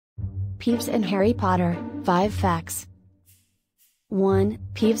Peeves and Harry Potter, 5 facts. 1.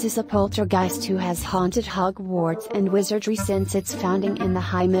 Peeves is a poltergeist who has haunted Hogwarts and wizardry since its founding in the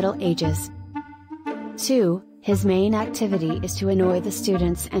High Middle Ages. 2. His main activity is to annoy the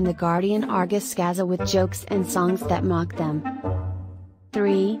students and the Guardian Argus Scaza with jokes and songs that mock them.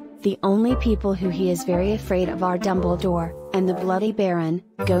 3. The only people who he is very afraid of are Dumbledore, and the Bloody Baron,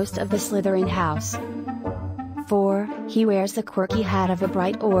 ghost of the Slytherin house. 4. He wears a quirky hat of a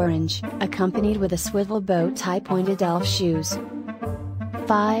bright orange, accompanied with a swivel bow tie pointed elf shoes.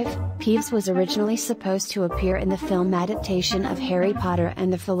 5. Peeves was originally supposed to appear in the film adaptation of Harry Potter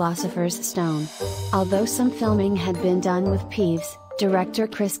and the Philosopher's Stone. Although some filming had been done with Peeves, director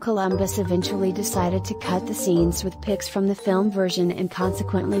Chris Columbus eventually decided to cut the scenes with pics from the film version, and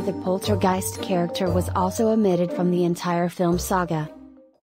consequently the poltergeist character was also omitted from the entire film saga.